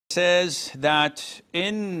Says that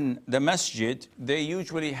in the masjid, they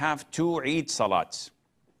usually have 2 Eid salats.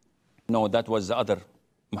 No, that was the other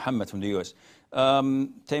Muhammad from the US.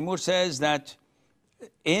 Taimur says that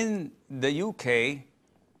in the UK,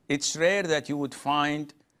 it's rare that you would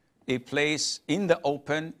find a place in the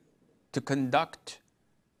open to conduct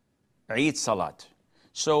Eid salat.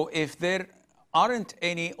 So if there aren't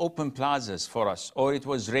any open plazas for us, or it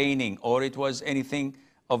was raining, or it was anything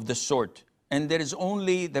of the sort, and there is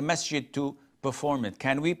only the masjid to perform it,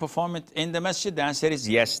 can we perform it in the masjid? The answer is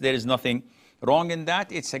yes. There is nothing wrong in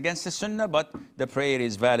that. It's against the sunnah, but the prayer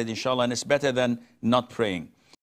is valid, inshallah, and it's better than not praying.